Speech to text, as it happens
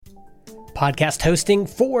Podcast hosting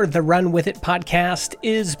for the Run With It podcast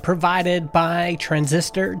is provided by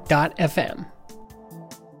Transistor.fm.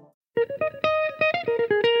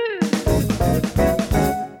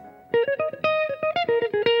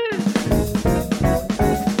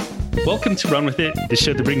 Welcome to Run With It, the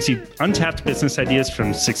show that brings you untapped business ideas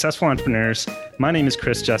from successful entrepreneurs. My name is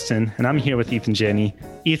Chris Justin, and I'm here with Ethan Janney.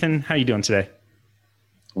 Ethan, how are you doing today?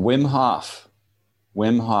 Wim Hof.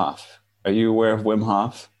 Wim Hof. Are you aware of Wim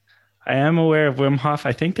Hof? I am aware of Wim Hof.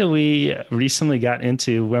 I think that we recently got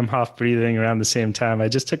into Wim Hof breathing around the same time. I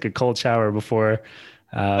just took a cold shower before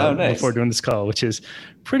doing this call, which is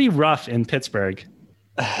pretty rough in Pittsburgh.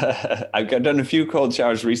 I've done a few cold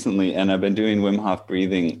showers recently, and I've been doing Wim Hof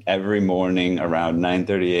breathing every morning around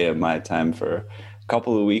 9:30 a.m. my time for a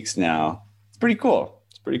couple of weeks now. It's pretty cool.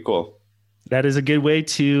 That is a good way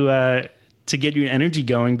to get your energy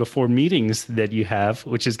going before meetings that you have,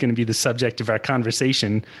 which is going to be the subject of our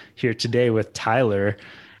conversation here today with Tyler.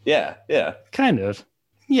 Yeah. Kind of.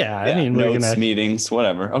 Yeah. I mean, notes, meetings,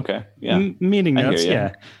 whatever. Okay. Yeah. Meeting notes.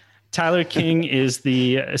 Yeah. Tyler King is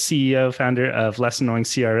the CEO, founder of Less Annoying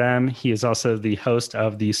CRM. He is also the host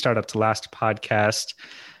of the Startup to Last podcast.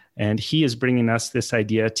 And he is bringing us this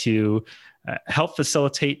idea to help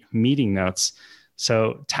facilitate meeting notes.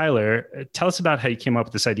 So Tyler, tell us about how you came up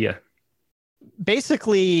with this idea.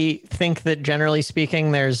 Basically, think that generally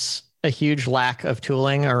speaking, there's a huge lack of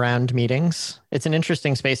tooling around meetings. It's an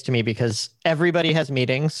interesting space to me because everybody has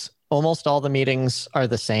meetings. Almost all the meetings are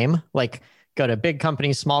the same. Like, go to big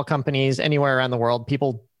companies, small companies, anywhere around the world,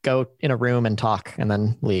 people go in a room and talk and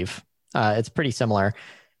then leave. It's pretty similar.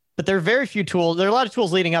 But there are very few tools. There are a lot of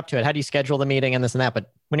tools leading up to it. How do you schedule the meeting and this and that?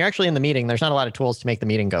 But when you're actually in the meeting, there's not a lot of tools to make the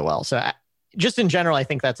meeting go well. So just in general, I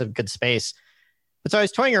think that's a good space. But so I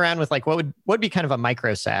was toying around with like, what would be kind of a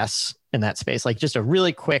micro SaaS in that space? Like just a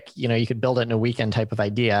really quick, you could build it in a weekend type of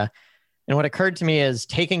idea. And what occurred to me is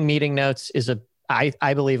taking meeting notes is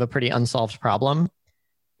I believe a pretty unsolved problem.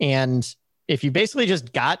 And if you basically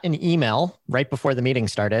just got an email right before the meeting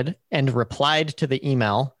started and replied to the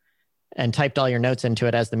email and typed all your notes into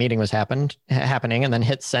it as the meeting was happening and then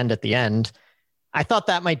hit send at the end, I thought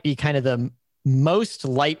that might be kind of the most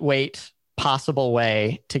lightweight possible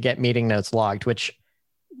way to get meeting notes logged, which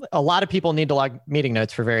a lot of people need to log meeting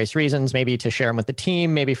notes for various reasons, maybe to share them with the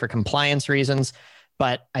team, maybe for compliance reasons.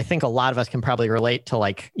 But I think a lot of us can probably relate to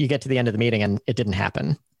like, you get to the end of the meeting and it didn't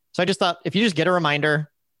happen. So I just thought if you just get a reminder,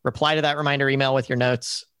 reply to that reminder email with your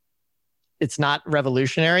notes, it's not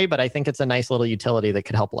revolutionary, but I think it's a nice little utility that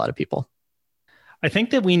could help a lot of people. I think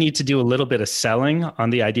that we need to do a little bit of selling on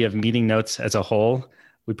the idea of meeting notes as a whole.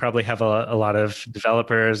 We probably have a lot of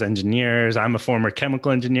developers, engineers. I'm a former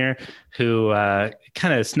chemical engineer who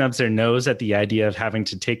kind of snubs their nose at the idea of having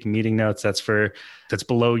to take meeting notes. That's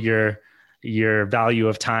below your value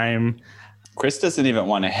of time. Chris doesn't even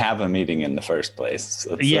want to have a meeting in the first place.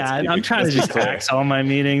 I'm trying to just axe all my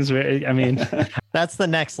meetings. I mean, that's the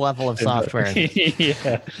next level of software.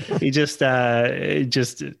 Yeah, you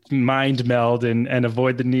just mind meld and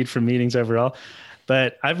avoid the need for meetings overall.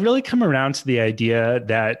 But I've really come around to the idea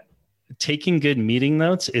that taking good meeting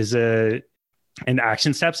notes and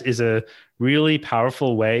action steps is a really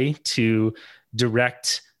powerful way to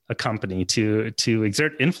direct a company, to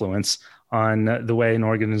exert influence on the way an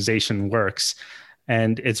organization works.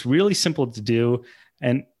 And it's really simple to do.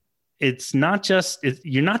 And it's not just,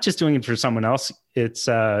 you're not just doing it for someone else. It's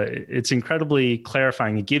incredibly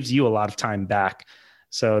clarifying. It gives you a lot of time back.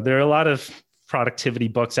 So there are a lot of productivity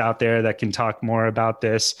books out there that can talk more about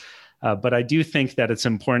this. But I do think that it's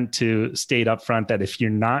important to state up front that if you're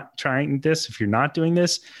not trying this, if you're not doing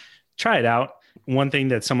this, try it out. One thing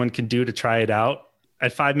that someone can do to try it out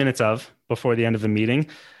at 5 minutes before the end of the meeting,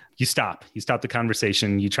 you stop the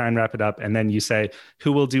conversation, you try and wrap it up, and then you say,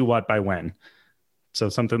 who will do what by when? So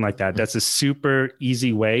something like that. That's a super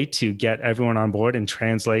easy way to get everyone on board and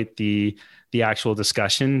translate the actual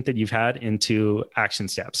discussion that you've had into action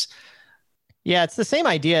steps. Yeah, it's the same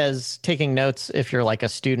idea as taking notes if you're like a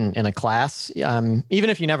student in a class. Even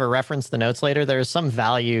if you never reference the notes later, there's some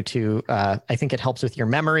value to, I think it helps with your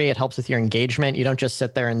memory. It helps with your engagement. You don't just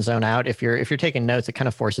sit there and zone out. If you're taking notes, it kind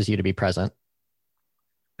of forces you to be present.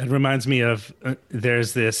 It reminds me of,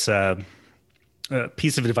 there's this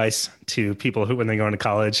piece of advice to people who, when they go into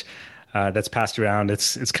college, that's passed around.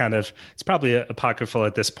 It's probably apocryphal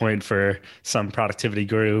at this point for some productivity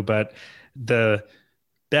guru, but the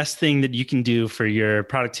best thing that you can do for your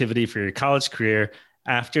productivity, for your college career,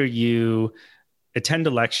 after you attend a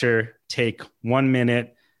lecture, take 1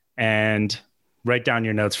 minute and write down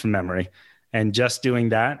your notes from memory. And just doing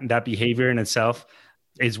that behavior in itself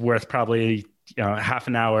is worth probably half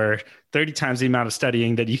an hour, 30 times the amount of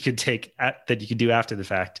studying that you could do after the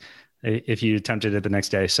fact if you attempted it the next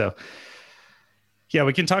day. So yeah,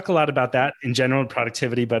 we can talk a lot about that in general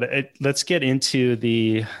productivity, but let's get into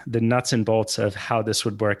the nuts and bolts of how this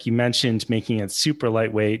would work. You mentioned making it super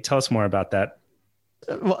lightweight. Tell us more about that.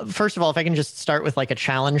 Well, first of all, if I can just start with like a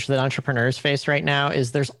challenge that entrepreneurs face right now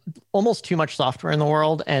is there's almost too much software in the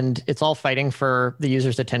world and it's all fighting for the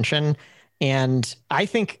user's attention. And I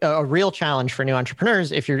think a real challenge for new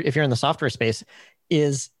entrepreneurs, if you're in the software space,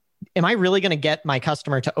 is, am I really going to get my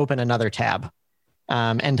customer to open another tab?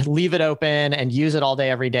 And leave it open and use it all day,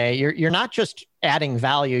 every day? You're not just adding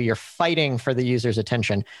value, you're fighting for the user's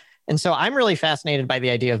attention. And so I'm really fascinated by the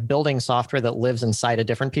idea of building software that lives inside a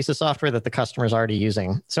different piece of software that the customer is already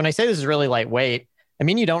using. So when I say this is really lightweight, I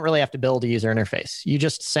mean, you don't really have to build a user interface. You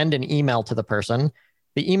just send an email to the person.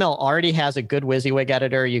 The email already has a good WYSIWYG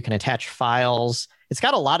editor. You can attach files. It's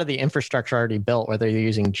got a lot of the infrastructure already built, whether you're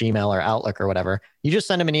using Gmail or Outlook or whatever. You just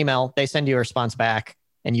send them an email, they send you a response back,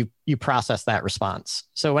 and you process that response.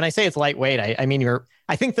 So when I say it's lightweight, I mean,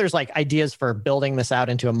 I think there's like ideas for building this out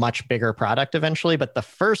into a much bigger product eventually, but the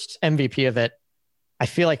first MVP of it, I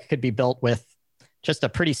feel like it could be built with just a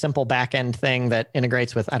pretty simple backend thing that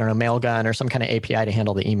integrates with, I don't know, Mailgun or some kind of API to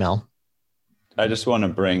handle the email. I just want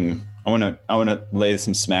to I want to lay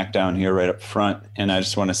some smack down here right up front. And I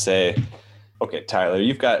just want to say, okay, Tyler,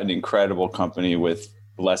 you've got an incredible company with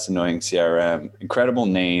Less Annoying CRM, incredible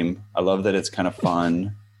name. I love that it's kind of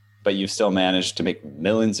fun, but you've still managed to make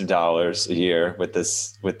millions of dollars a year with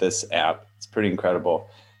this app. It's pretty incredible.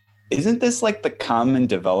 Isn't this like the common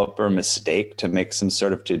developer mistake to make some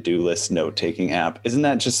sort of to-do list note-taking app? Isn't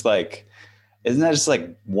that just like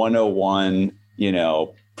 101,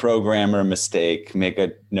 programmer mistake, make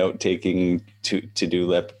a note-taking to-do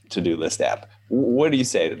list app? What do you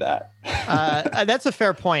say to that? That's a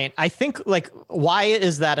fair point. I think, why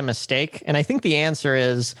is that a mistake? And I think the answer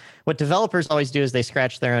is what developers always do is they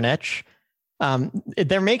scratch their own itch.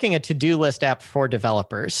 They're making a to-do list app for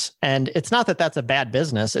developers. And it's not that that's a bad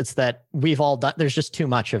business. It's that we've all done, there's just too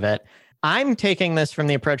much of it. I'm taking this from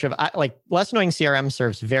the approach of Less Annoying CRM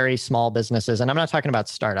serves very small businesses. And I'm not talking about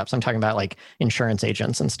startups. I'm talking about like insurance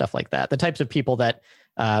agents and stuff like that. The types of people that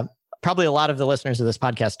probably a lot of the listeners of this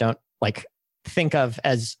podcast don't think of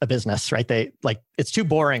as a business, right? It's too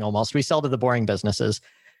boring almost. We sell to the boring businesses.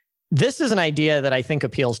 This is an idea that I think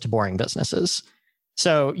appeals to boring businesses.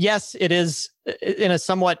 So yes, it is in a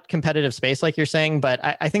somewhat competitive space, like you're saying, but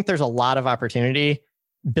I think there's a lot of opportunity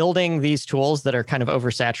building these tools that are kind of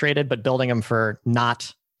oversaturated, but building them for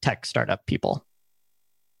not tech startup people.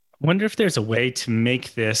 I wonder if there's a way to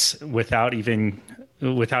make this without even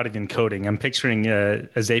coding. I'm picturing a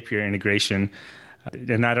Zapier integration.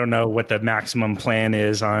 And I don't know what the maximum plan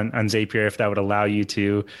is on Zapier, if that would allow you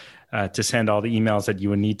to send all the emails that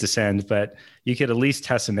you would need to send, but you could at least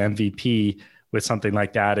test an MVP with something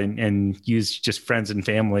like that and use just friends and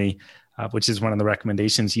family, which is one of the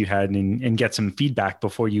recommendations you had, and get some feedback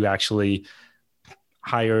before you actually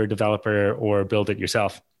hire a developer or build it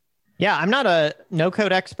yourself. Yeah, I'm not a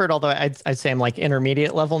no-code expert, although I'd say I'm like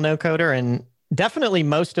intermediate level no-coder, and definitely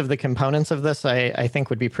most of the components of this I think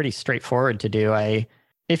would be pretty straightforward to do.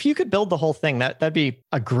 If you could build the whole thing, that'd be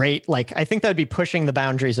a great, I think that'd be pushing the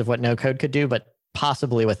boundaries of what no code could do, but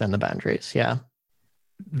possibly within the boundaries. Yeah.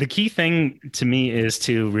 The key thing to me is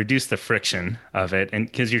to reduce the friction of it. And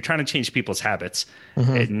because you're trying to change people's habits.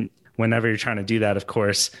 Mm-hmm. And whenever you're trying to do that, of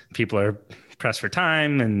course, people are pressed for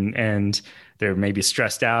time and they're maybe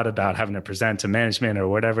stressed out about having to present to management or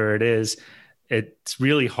whatever it is. It's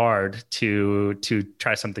really hard to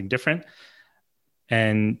try something different.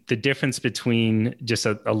 And the difference between just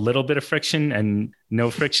a little bit of friction and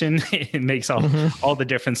no friction, it makes all the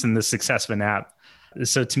difference in the success of an app.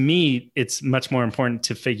 So to me, it's much more important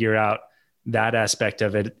to figure out that aspect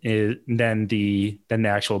of it than the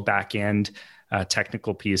actual back end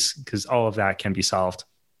technical piece, because all of that can be solved.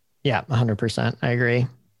 Yeah, 100%. I agree.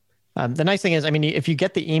 The nice thing is, if you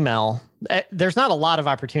get the email, there's not a lot of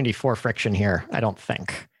opportunity for friction here, I don't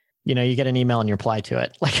think. You get an email and you reply to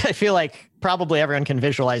it. I feel like probably everyone can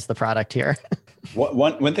visualize the product here.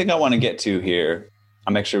 One thing I want to get to here,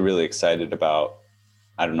 I'm actually really excited about.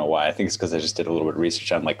 I don't know why. I think it's because I just did a little bit of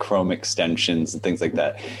research on Chrome extensions and things like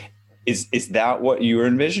that. Is that what you were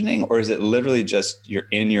envisioning? Or is it literally just you're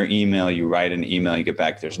in your email, you write an email, you get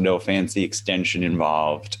back, there's no fancy extension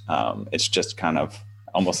involved. It's just kind of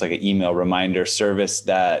almost like an email reminder service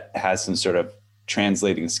that has some sort of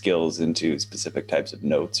translating skills into specific types of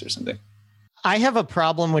notes or something? I have a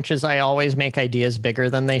problem, which is I always make ideas bigger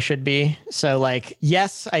than they should be. So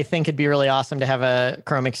yes, I think it'd be really awesome to have a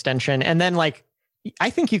Chrome extension. And then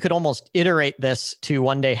I think you could almost iterate this to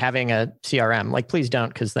one day having a CRM. Like, please don't,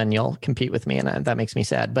 because then you'll compete with me, and that makes me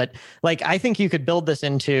sad. But like, I think you could build this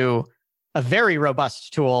into a very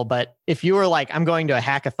robust tool. But if you were like, I'm going to a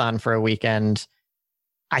hackathon for a weekend,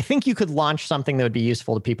 I think you could launch something that would be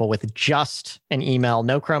useful to people with just an email,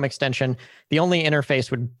 no Chrome extension. The only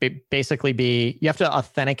interface would basically be you have to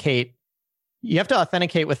authenticate. You have to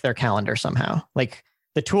authenticate with their calendar somehow. Like,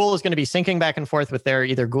 the tool is going to be syncing back and forth with their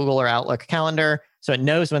either Google or Outlook calendar, so it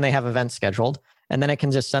knows when they have events scheduled, and then it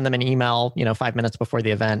can just send them an email, 5 minutes before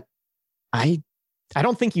the event. I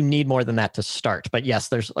don't think you need more than that to start. But yes,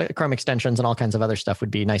 there's Chrome extensions and all kinds of other stuff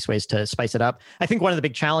would be nice ways to spice it up. I think one of the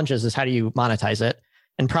big challenges is how do you monetize it?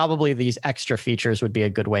 And probably these extra features would be a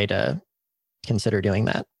good way to consider doing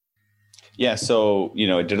that. Yeah, so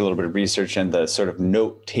I did a little bit of research in the sort of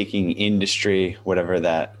note-taking industry, whatever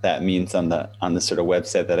that means on the sort of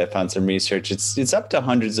website that I found some research. It's up to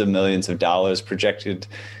hundreds of millions of dollars, projected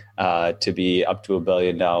to be up to $1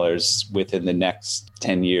 billion within the next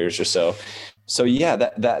 10 years or so. So yeah,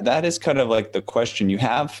 that is kind of like the question you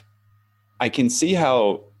have. I can see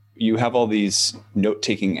how you have all these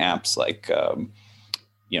note-taking apps like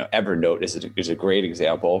Evernote is a great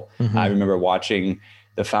example. Mm-hmm. I remember watching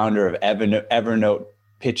the founder of Evernote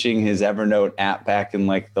pitching his Evernote app back in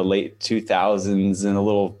like the late 2000s in a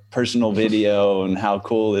little personal video and how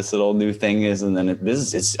cool this little new thing is. And then it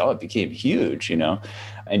became huge,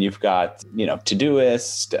 and you've got,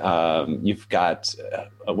 Todoist, you've got,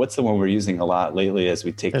 what's the one we're using a lot lately as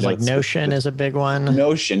we take There's notes? Like Notion is a big one.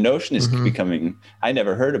 Notion is becoming, I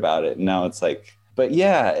never heard about it. And now it's like, but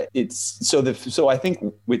yeah, so I think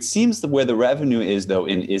it seems where the revenue is though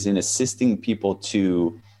is in assisting people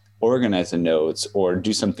to organize the notes or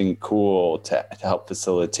do something cool to help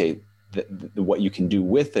facilitate what you can do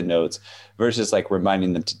with the notes versus like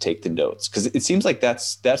reminding them to take the notes. Because it seems like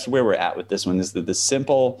that's where we're at with this one is that the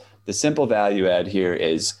simple value add here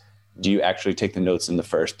is, do you actually take the notes in the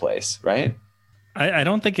first place, right? I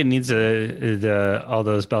don't think it needs all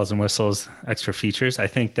those bells and whistles, extra features. I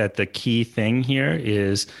think that the key thing here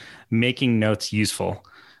is making notes useful.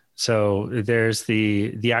 So there's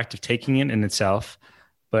the act of taking it in itself,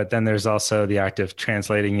 but then there's also the act of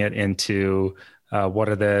translating it into what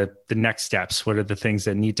are the next steps? What are the things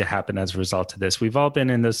that need to happen as a result of this? We've all been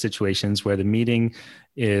in those situations where the meeting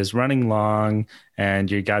is running long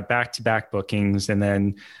and you got back-to-back bookings, and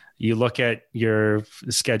then you look at your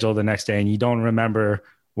schedule the next day and you don't remember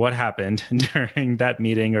what happened during that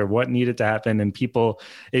meeting or what needed to happen. And people,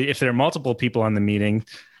 if there are multiple people on the meeting,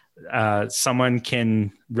 someone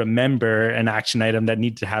can remember an action item that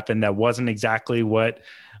needed to happen that wasn't exactly what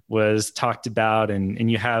was talked about.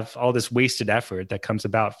 And you have all this wasted effort that comes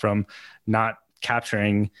about from not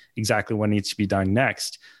capturing exactly what needs to be done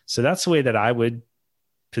next. So that's the way that I would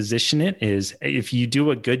position it is if you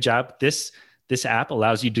do a good job, this app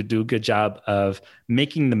allows you to do a good job of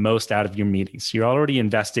making the most out of your meetings. You're already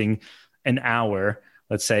investing an hour,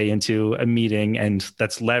 let's say, into a meeting, and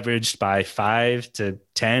that's leveraged by 5 to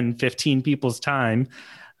 10, 15 people's time.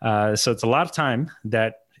 So it's a lot of time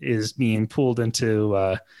that is being pulled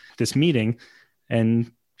into this meeting, and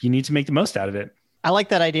you need to make the most out of it. I like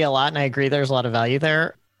that idea a lot, and I agree there's a lot of value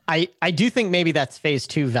there. I do think maybe that's phase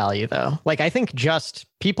 2 value, though. Like, I think just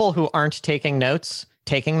people who aren't taking notes,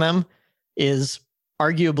 taking them, is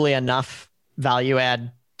arguably enough value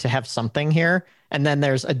add to have something here. And then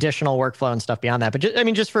there's additional workflow and stuff beyond that. But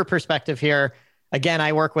just for perspective here, again,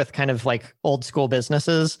 I work with kind of like old school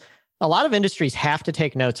businesses. A lot of industries have to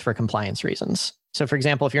take notes for compliance reasons. So for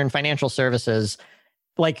example, if you're in financial services,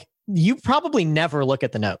 like you probably never look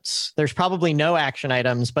at the notes. There's probably no action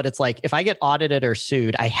items, but it's like, if I get audited or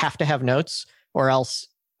sued, I have to have notes or else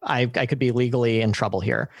I could be legally in trouble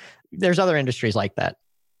here. There's other industries like that.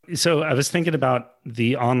 So I was thinking about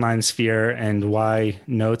the online sphere and why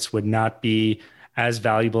notes would not be as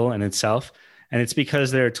valuable in itself. And it's because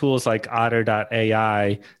there are tools like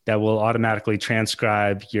Otter.ai that will automatically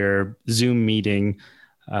transcribe your Zoom meeting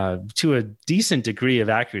to a decent degree of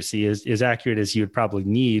accuracy, as accurate as you would probably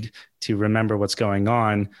need to remember what's going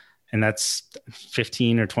on. And that's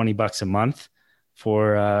 $15 or $20 a month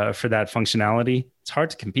for that functionality. It's hard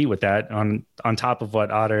to compete with that on top of what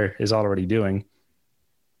Otter is already doing.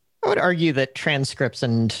 I would argue that transcripts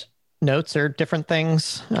and notes are different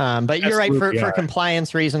things. But you're right, for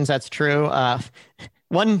compliance reasons, that's true.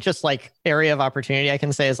 One just like area of opportunity I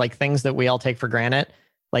can say is like things that we all take for granted,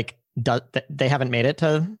 like they haven't made it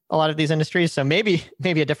to a lot of these industries. So maybe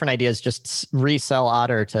a different idea is just resell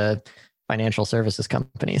Otter to financial services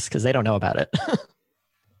companies because they don't know about it.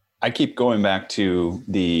 I keep going back to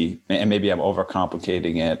and maybe I'm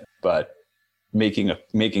overcomplicating it, but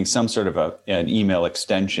making some sort of an email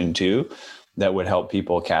extension too that would help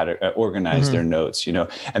people organize their notes.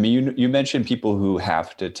 I mean, you mentioned people who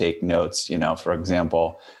have to take notes. For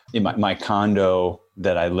example, in my condo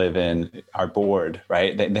that I live in, our board,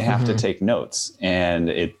 right? They have to take notes, and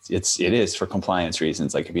it is for compliance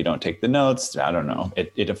reasons. Like if you don't take the notes, I don't know,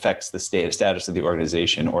 it affects the status of the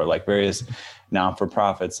organization, or like various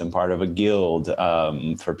non-for-profits and part of a guild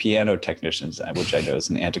for piano technicians, which I know is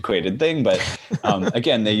an antiquated thing, but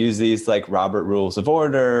again, they use these like Robert Rules of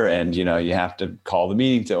Order, and you have to call the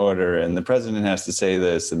meeting to order, and the president has to say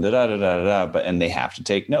this, and and they have to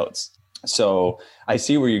take notes. So I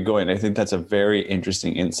see where you're going. I think that's a very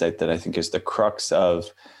interesting insight that I think is the crux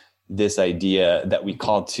of this idea that we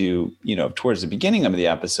called to, towards the beginning of the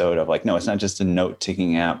episode of like, no, it's not just a note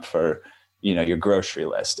taking app for, your grocery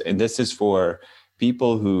list. And this is for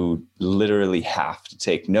people who literally have to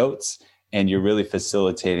take notes, and you're really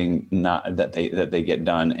facilitating not that they get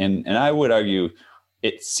done. And I would argue,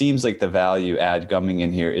 it seems like the value add coming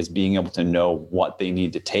in here is being able to know what they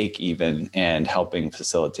need to take even, and helping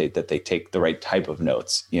facilitate that they take the right type of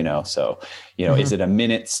notes, so, is it a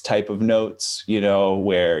minutes type of notes,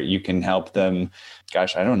 where you can help them?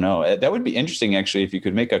 Gosh, I don't know. That would be interesting actually, if you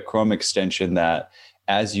could make a Chrome extension that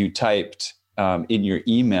as you typed in your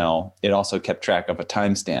email, it also kept track of a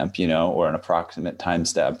timestamp, or an approximate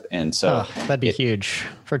timestamp. And so that'd be huge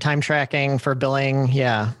for time tracking, for billing.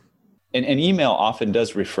 Yeah. And email often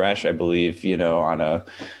does refresh, I believe, on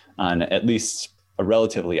at least a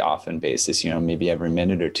relatively often basis, maybe every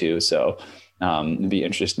minute or two. So it'd be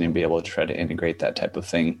interesting to be able to try to integrate that type of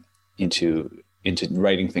thing into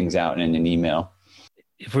writing things out in an email.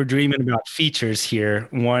 If we're dreaming about features here,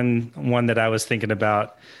 one that I was thinking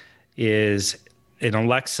about is an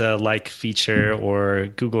Alexa-like feature or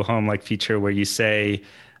Google Home-like feature where you say,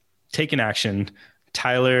 take an action.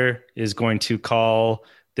 Tyler is going to call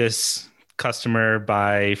this customer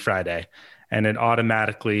by Friday, and it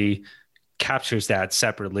automatically captures that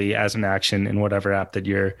separately as an action in whatever app that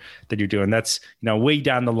you're doing. That's way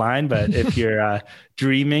down the line, but if you're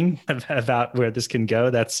dreaming about where this can go,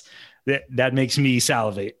 that makes me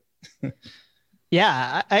salivate.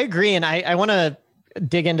 Yeah, I agree, and I want to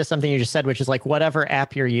dig into something you just said, which is like whatever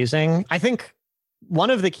app you're using. I think one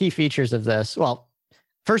of the key features of this, well,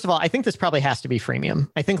 first of all, I think this probably has to be freemium.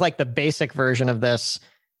 I think like the basic version of this,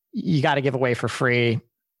 you got to give away for free,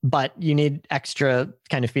 but you need extra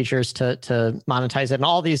kind of features to monetize it. And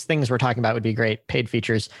all these things we're talking about would be great paid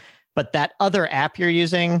features. But that other app you're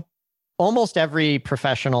using, almost every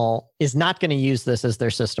professional is not going to use this as their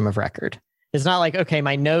system of record. It's not like, okay,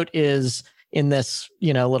 my note is in this,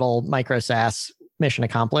 little micro SaaS, mission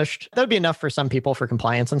accomplished. That would be enough for some people for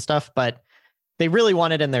compliance and stuff, but they really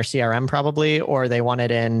want it in their CRM probably, or they want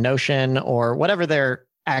it in Notion or whatever their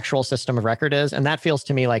actual system of record is. And that feels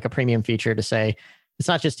to me like a premium feature to say, it's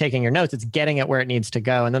not just taking your notes, it's getting it where it needs to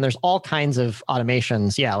go. And then there's all kinds of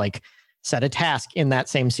automations. Yeah, like set a task in that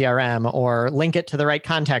same CRM or link it to the right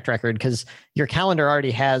contact record, because your calendar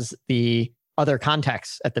already has the other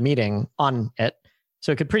contacts at the meeting on it.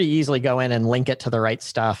 So it could pretty easily go in and link it to the right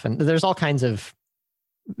stuff. And there's all kinds of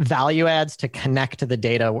value adds to connect to the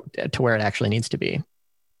data to where it actually needs to be.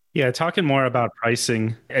 Yeah, talking more about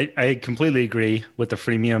pricing, I completely agree with the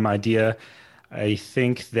freemium idea. I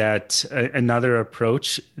think that another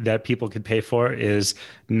approach that people could pay for is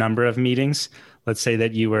number of meetings. Let's say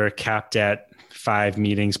that you were capped at 5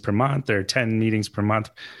 meetings per month or 10 meetings per month.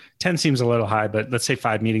 10 seems a little high, but let's say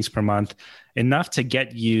 5 meetings per month, enough to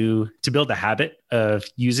get you to build a habit of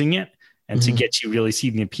using it and to get you really see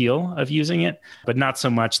the appeal of using it, but not so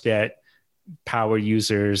much that power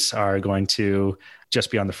users are going to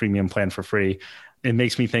just be on the freemium plan for free. It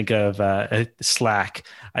makes me think of Slack.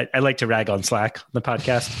 I like to rag on Slack on the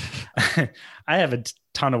podcast. I have a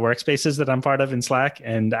ton of workspaces that I'm part of in Slack,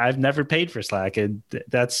 and I've never paid for Slack. And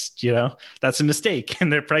that's a mistake in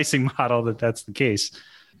their pricing model that's the case.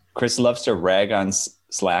 Chris loves to rag on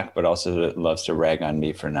Slack, but also loves to rag on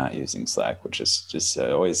me for not using Slack, which is just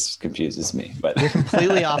always confuses me. But you're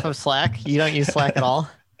completely off of Slack. You don't use Slack at all.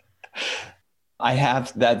 I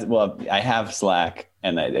have that. Well, I have Slack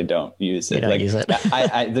and I don't use it. You don't use it.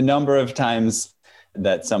 The number of times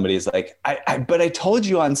that somebody's like, but I told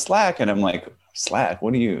you on Slack, and I'm like, Slack?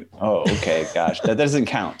 What do you? Oh, okay. Gosh, that doesn't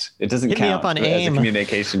count. It doesn't count as a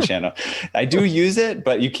communication channel. I do use it,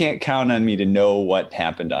 but you can't count on me to know what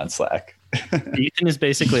happened on Slack. Ethan is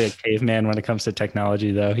basically a caveman when it comes to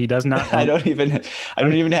technology, though. He does not. I don't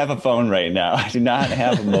even have a phone right now. I do not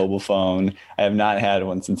have a mobile phone. I have not had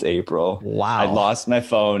one since April. Wow. I lost my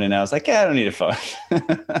phone and I was like, yeah, I don't need a phone.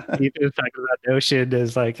 Ethan is talking about Notion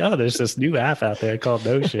is like, oh, there's this new app out there called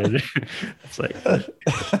Notion. It's like,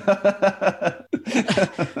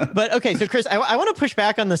 but okay, so Chris, I want to push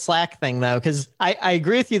back on the Slack thing though, because I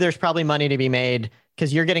agree with you. There's probably money to be made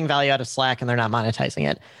because you're getting value out of Slack and they're not monetizing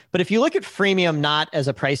it. But if you look at freemium not as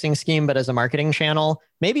a pricing scheme, but as a marketing channel,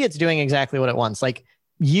 maybe it's doing exactly what it wants. Like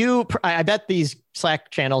I bet these Slack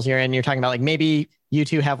channels you're in, you're talking about like maybe you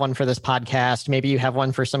two have one for this podcast, maybe you have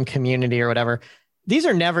one for some community or whatever. These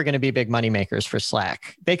are never going to be big money makers for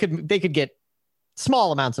Slack. They could get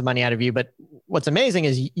small amounts of money out of you, but what's amazing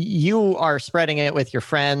is you are spreading it with your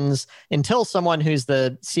friends until someone who's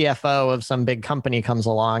the CFO of some big company comes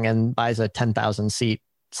along and buys a 10,000 seat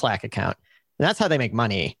Slack account. And that's how they make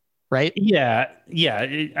money, right? Yeah,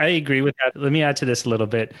 I agree with that. Let me add to this a little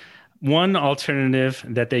bit. One alternative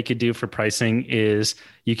that they could do for pricing is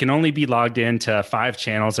you can only be logged into 5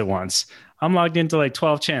 channels at once. I'm logged into like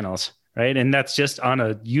 12 channels, right? And that's just on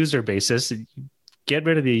a user basis. Get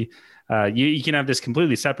rid of the you can have this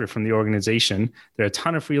completely separate from the organization. There are a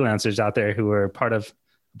ton of freelancers out there who are part of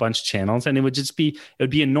a bunch of channels, and it would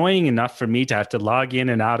be annoying enough for me to have to log in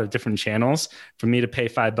and out of different channels for me to pay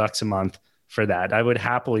 $5 a month for that. I would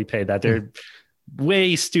happily pay that. They're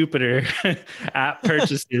way stupider app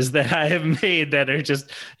purchases that I have made that are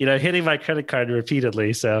just, hitting my credit card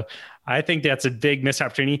repeatedly. So I think that's a big missed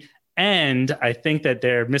opportunity. And I think that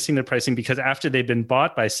they're missing their pricing because after they've been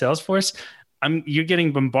bought by Salesforce, you're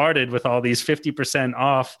getting bombarded with all these 50%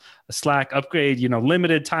 off Slack upgrade,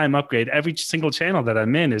 limited time upgrade. Every single channel that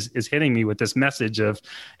I'm in is hitting me with this message of,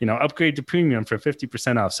 upgrade to premium for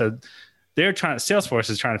 50% off. So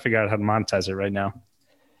Salesforce is trying to figure out how to monetize it right now.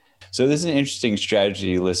 So this is an interesting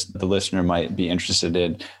strategy the listener might be interested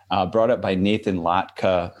in, brought up by Nathan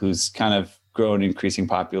Latka, who's kind of grown increasing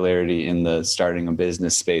popularity in the starting a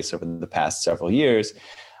business space over the past several years.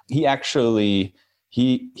 He actually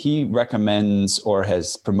He recommends or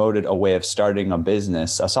has promoted a way of starting a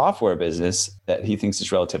business, a software business that he thinks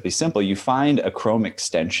is relatively simple. You find a Chrome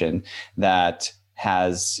extension that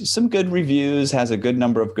has some good reviews, has a good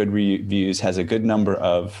number of good reviews, has a good number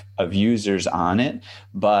of users on it,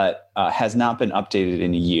 but has not been updated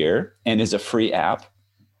in a year and is a free app.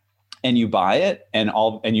 And you buy it and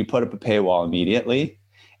you put up a paywall immediately.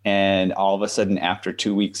 And all of a sudden, after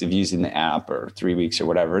 2 weeks of using the app or 3 weeks or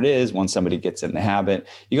whatever it is, once somebody gets in the habit,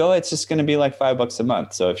 you go, it's just going to be like $5 a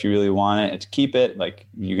month. So if you really want it to keep it, like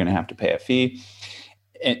you're going to have to pay a fee.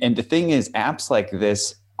 And the thing is, apps like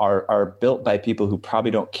this are built by people who probably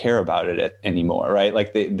don't care about it anymore, right?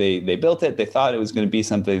 Like they built it, they thought it was going to be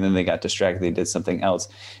something, then they got distracted, they did something else.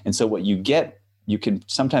 And so what you can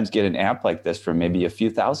sometimes get an app like this for maybe a few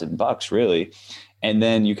 $1,000 really. And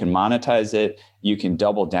then you can monetize it. You can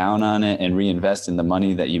double down on it and reinvest in the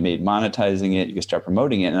money that you made monetizing it. You can start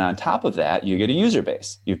promoting it. And on top of that, you get a user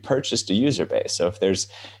base. You've purchased a user base. So if there's,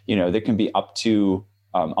 there can be up to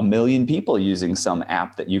 1 million people using some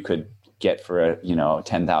app that you could get for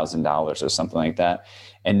 $10,000 or something like that.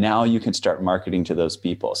 And now you can start marketing to those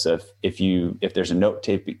people. So if there's a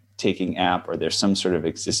note-taking app or there's some sort of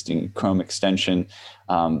existing Chrome extension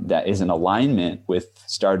that is in alignment with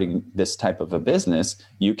starting this type of a business,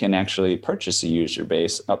 you can actually purchase a user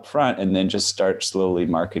base up front and then just start slowly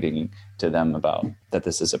marketing to them about that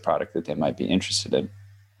this is a product that they might be interested in.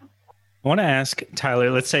 I want to ask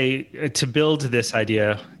Tyler, let's say to build this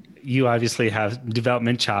idea, you obviously have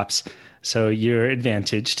development chops. So you're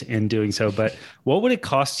advantaged in doing so, but what would it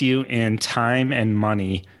cost you in time and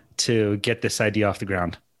money to get this idea off the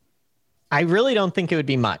ground? I really don't think it would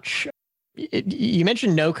be much. You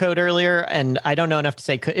mentioned no code earlier, and I don't know enough to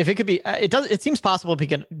say if it could be. It seems possible if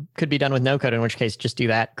it could be done with no code, in which case just do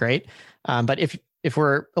that. Great. But if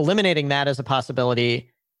we're eliminating that as a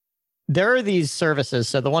possibility, there are these services.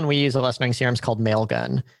 So the one we use at Less Annoying CRM is called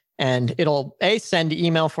Mailgun, and it'll send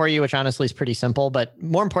email for you, which honestly is pretty simple. But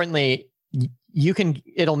more importantly,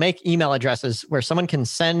 it'll make email addresses where someone can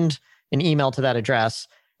send an email to that address,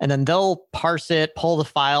 and then they'll parse it, pull the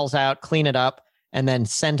files out, clean it up, and then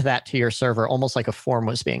send that to your server, almost like a form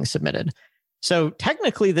was being submitted. So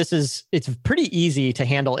technically, it's pretty easy to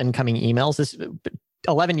handle incoming emails. This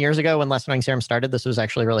 11 years ago when Less Annoying CRM started, this was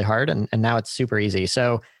actually really hard, and now it's super easy.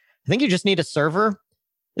 So I think you just need a server.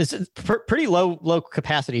 It's a pretty low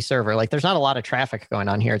capacity server. Like there's not a lot of traffic going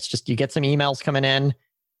on here. It's just you get some emails coming in,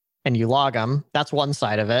 and you log them. That's one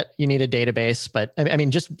side of it. You need a database, but I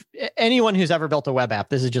mean, just anyone who's ever built a web app,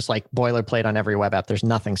 this is just like boilerplate on every web app. There's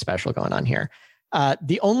nothing special going on here.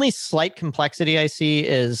 The only slight complexity I see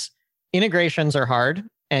is integrations are hard,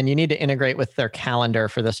 and you need to integrate with their calendar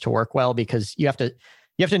for this to work well, because you have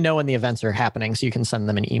to know when the events are happening so you can send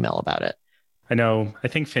them an email about it. I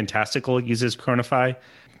think Fantastical uses Chronify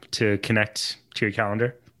to connect to your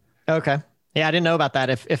calendar. Okay. Yeah, I didn't know about that.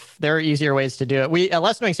 If there are easier ways to do it. We at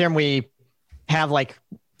Less Annoying CRM, we have like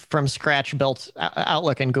from scratch built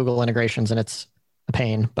Outlook and Google integrations, and it's a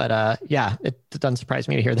pain. But yeah, it doesn't surprise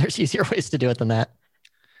me to hear there's easier ways to do it than that.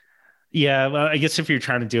 Yeah, well, I guess if you're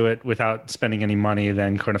trying to do it without spending any money,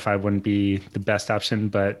 then Chronify wouldn't be the best option.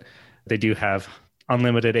 But they do have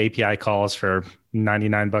unlimited API calls for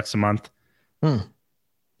 $99 a month.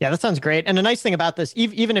 Yeah, that sounds great. And the nice thing about this,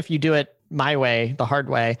 even if you do it my way, the hard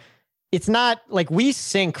way, it's not like we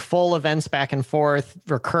sync full events back and forth,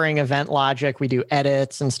 recurring event logic. We do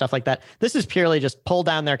edits and stuff like that. This is purely just pull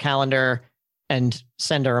down their calendar and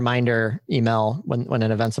send a reminder email when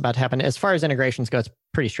an event's about to happen. As far as integrations go, it's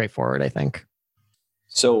pretty straightforward, I think.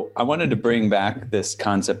 So I wanted to bring back this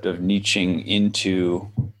concept of niching into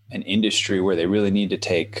an industry where they really need to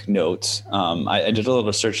take notes. I did a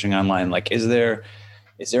little searching online, like, is there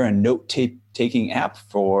a note-taking app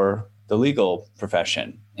for the legal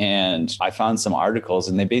profession? And I found some articles,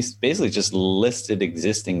 and they basically just listed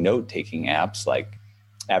existing note-taking apps like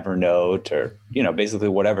Evernote or, basically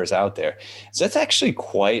whatever's out there. So that's actually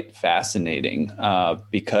quite fascinating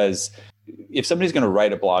because if somebody's going to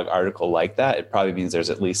write a blog article like that, it probably means there's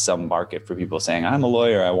at least some market for people saying, I'm a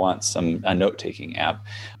lawyer, I want a note-taking app.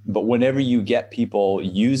 But whenever you get people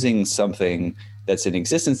using something that's in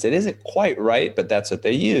existence that isn't quite right, but that's what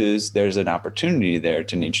they use, there's an opportunity there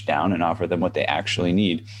to niche down and offer them what they actually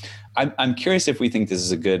need. I'm curious if we think this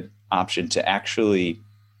is a good option to actually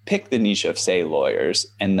pick the niche of, say, lawyers,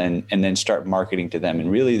 and then start marketing to them. And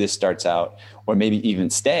really this starts out, or maybe even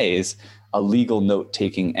stays, a legal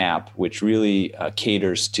note-taking app, which really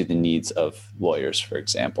caters to the needs of lawyers, for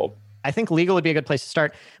example. I think legal would be a good place to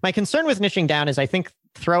start. My concern with niching down is I think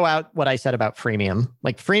throw out what I said about freemium.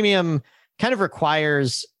 Like freemium kind of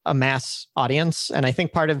requires a mass audience. And I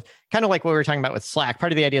think part of kind of like what we were talking about with Slack,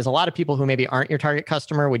 part of the idea is a lot of people who maybe aren't your target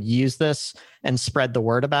customer would use this and spread the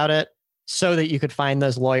word about it so that you could find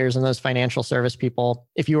those lawyers and those financial service people.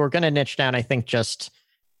 If you were going to niche down, I think just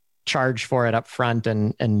charge for it up front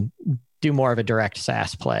and do more of a direct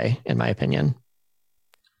SaaS play, in my opinion.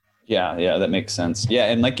 Yeah, that makes sense. Yeah,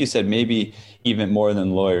 and like you said, maybe even more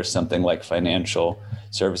than lawyers, something like financial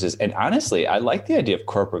services. And honestly, I like the idea of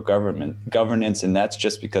corporate governance, and that's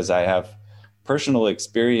just because I have personal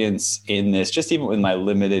experience in this, just even with my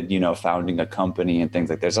limited, founding a company and things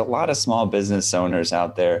like. There's a lot of small business owners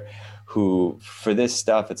out there who, for this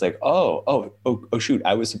stuff, it's like, oh shoot,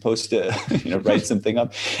 I was supposed to write something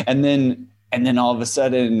up, and then all of a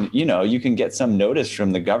sudden, you can get some notice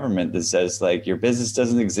from the government that says like your business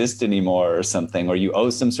doesn't exist anymore or something, or you owe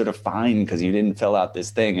some sort of fine because you didn't fill out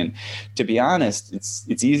this thing. And to be honest,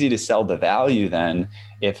 it's easy to sell the value then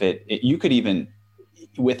if you could even,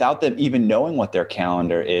 without them even knowing what their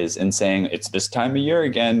calendar is and saying it's this time of year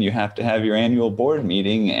again, you have to have your annual board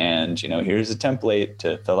meeting, and here's a template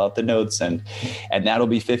to fill out the notes, and that'll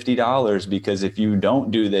be $50 because if you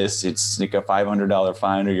don't do this, it's like a $500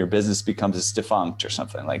 fine or your business becomes defunct or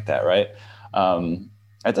something like that, right?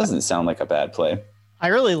 That doesn't sound like a bad play. I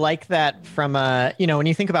really like that from when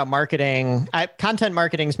you think about marketing, content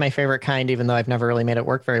marketing is my favorite kind, even though I've never really made it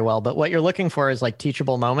work very well. But what you're looking for is like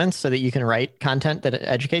teachable moments so that you can write content that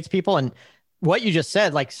educates people. And what you just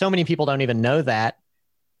said, like so many people don't even know that,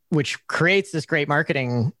 which creates this great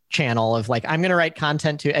marketing channel of like, I'm going to write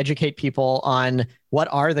content to educate people on what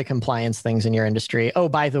are the compliance things in your industry. Oh,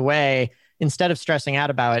 by the way, instead of stressing out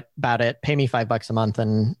about it, pay me $5 a month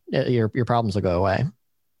and your problems will go away.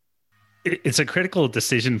 It's a critical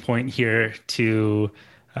decision point here to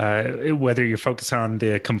whether you're focused on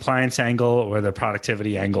the compliance angle or the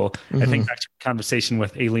productivity angle. Mm-hmm. I think back to a conversation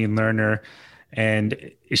with Aileen Lerner,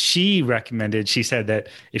 and she said that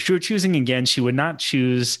if she were choosing again, she would not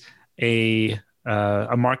choose a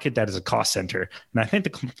market that is a cost center. And I think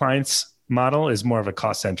the compliance model is more of a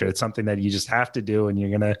cost center. It's something that you just have to do, and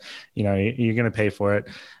you're gonna pay for it.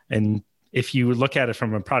 And if you look at it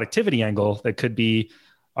from a productivity angle, that could be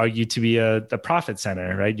argued to be a profit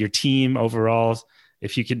center, right? Your team overall,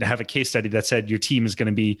 if you could have a case study that said your team is going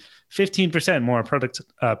to be 15% more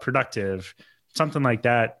productive, something like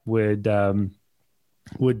that would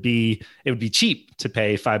be cheap to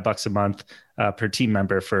pay $5 a month per team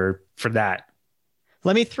member for that.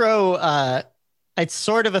 Let me throw it's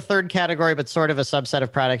sort of a third category, but sort of a subset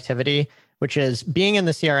of productivity, which is being in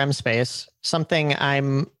the CRM space. Something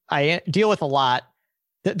I deal with a lot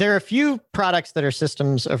There are a few products that are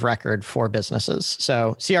systems of record for businesses.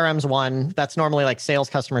 So CRM's one. That's normally like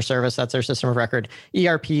sales, customer service. That's their system of record.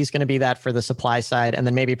 ERP is going to be that for the supply side. And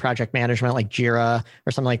then maybe project management like Jira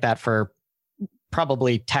or something like that for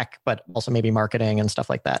probably tech, but also maybe marketing and stuff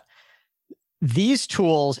like that. These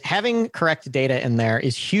tools, having correct data in there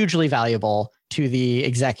is hugely valuable to the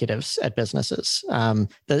executives at businesses.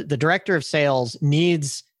 The director of sales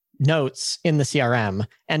needs notes in the CRM,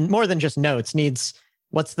 and more than just notes, needs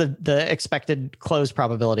what's the expected close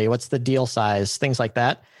probability, what's the deal size, things like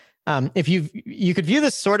that. If you could view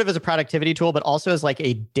this sort of as a productivity tool, but also as like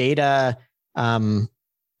a data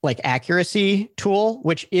like accuracy tool,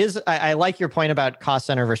 which is, I like your point about cost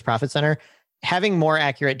center versus profit center. Having more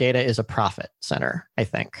accurate data is a profit center, I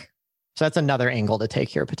think. So that's another angle to take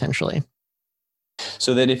here potentially.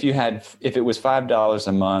 So that if it was $5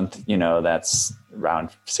 a month, that's around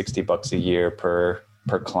 $60 a year per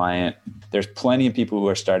client. There's plenty of people who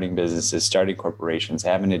are starting businesses, starting corporations,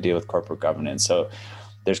 having to deal with corporate governance. So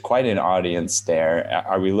there's quite an audience there.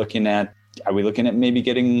 Are we looking at maybe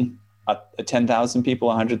getting a 10,000 people,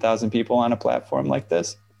 100,000 people on a platform like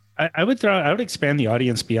this? I would expand the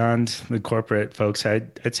audience beyond the corporate folks.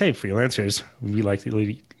 I'd say freelancers would be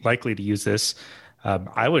likely to use this.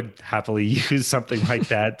 I would happily use something like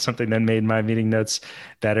that, something that made my meeting notes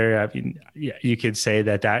better. I mean, you could say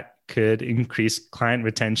that could increase client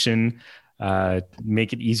retention,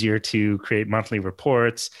 make it easier to create monthly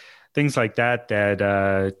reports, things like that,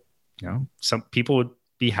 some people would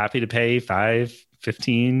be happy to pay $5,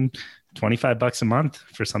 $15, $25 a month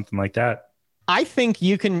for something like that. I think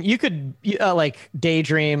you could like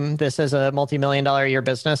daydream this as a multi-million-dollar a year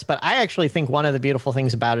business, but I actually think one of the beautiful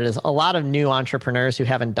things about it is a lot of new entrepreneurs who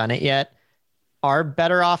haven't done it yet are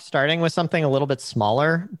better off starting with something a little bit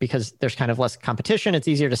smaller because there's kind of less competition. It's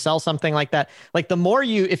easier to sell something like that. Like the more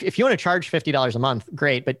if you want to charge $50 a month,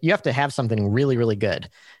 great, but you have to have something really, really good.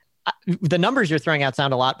 The numbers you're throwing out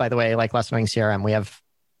sound a lot, by the way, like Less Annoying CRM. We have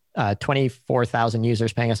 24,000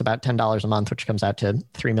 users paying us about $10 a month, which comes out to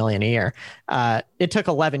 $3 million a year. It took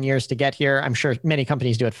 11 years to get here. I'm sure many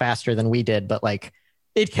companies do it faster than we did, but like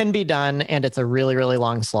it can be done and it's a really, really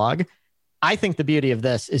long slog. I think the beauty of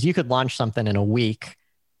this is you could launch something in a week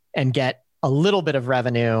and get a little bit of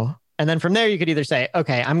revenue. And then from there, you could either say,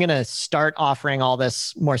 okay, I'm going to start offering all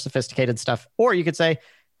this more sophisticated stuff. Or you could say,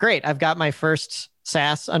 great, I've got my first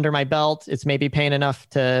SaaS under my belt. It's maybe paying enough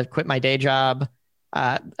to quit my day job.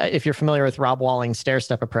 If you're familiar with Rob Walling's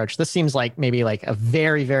stair-step approach, this seems like maybe like a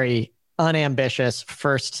very, very unambitious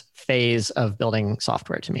first phase of building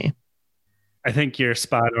software to me. I think you're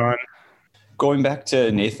spot on. Going back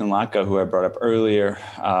to Nathan Latka, who I brought up earlier,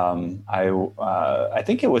 I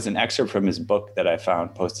think it was an excerpt from his book that I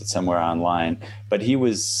found posted somewhere online, but he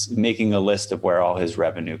was making a list of where all his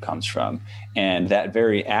revenue comes from. And that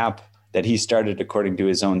very app that he started, according to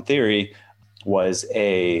his own theory, was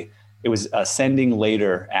a sending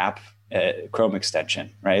later app, Chrome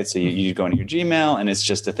extension, right? So you go into your Gmail and it's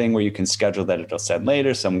just a thing where you can schedule that it'll send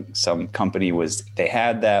later. Some company they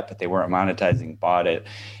had that, but they weren't monetizing, bought it.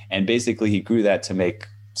 And basically he grew that to make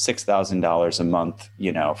 $6,000 a month,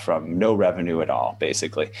 from no revenue at all,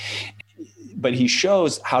 basically. But he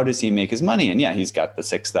shows how does he make his money? And yeah, he's got the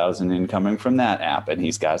 6,000 incoming from that app, and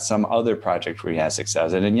he's got some other project where he has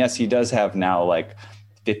 6,000. And yes, he does have now like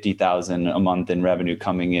 50,000 a month in revenue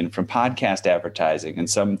coming in from podcast advertising and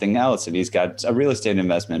something else. And he's got a real estate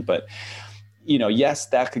investment, but yes,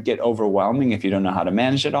 that could get overwhelming if you don't know how to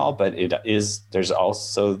manage it all, but there's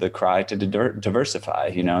also the cry to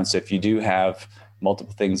diversify, and so if you do have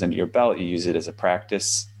multiple things under your belt, you use it as a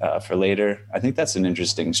practice for later. I think that's an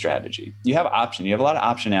interesting strategy. You have a lot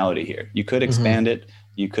of optionality here. You could expand it.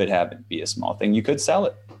 You could have it be a small thing. You could sell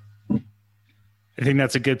it. I think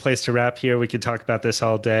that's a good place to wrap here. We could talk about this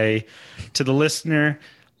all day. To the listener,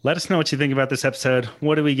 let us know what you think about this episode.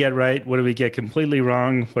 What do we get right? What do we get completely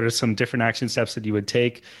wrong? What are some different action steps that you would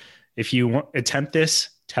take? If you attempt this,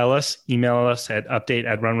 tell us, email us at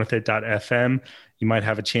update@runwithit.fm. You might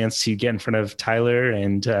have a chance to get in front of Tyler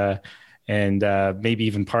and maybe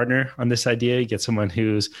even partner on this idea. You get someone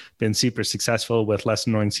who's been super successful with Less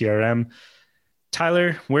Annoying CRM.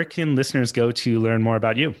 Tyler, where can listeners go to learn more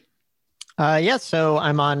about you? So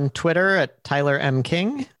I'm on Twitter at Tyler M.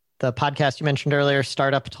 King. The podcast you mentioned earlier,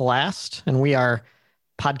 Startup to Last, and we are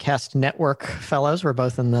podcast network fellows. We're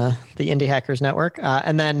both in the Indie Hackers Network.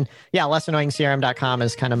 And then, lessannoyingcrm.com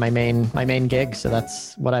is kind of my main gig. So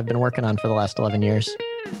that's what I've been working on for the last 11 years.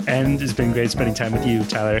 And it's been great spending time with you,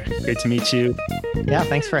 Tyler. Great to meet you. Yeah,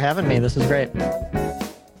 thanks for having me. This is great.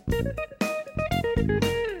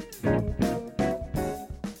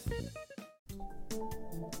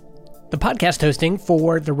 The podcast hosting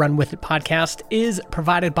for the Run With It podcast is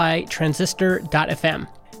provided by Transistor.fm.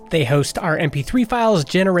 They host our MP3 files,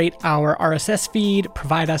 generate our RSS feed,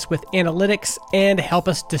 provide us with analytics, and help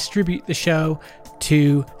us distribute the show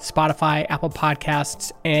to Spotify, Apple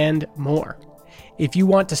Podcasts, and more. If you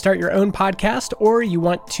want to start your own podcast or you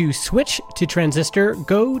want to switch to Transistor,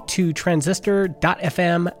 go to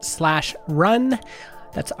transistor.fm/run.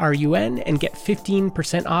 That's RUN, and get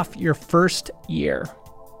 15% off your first year.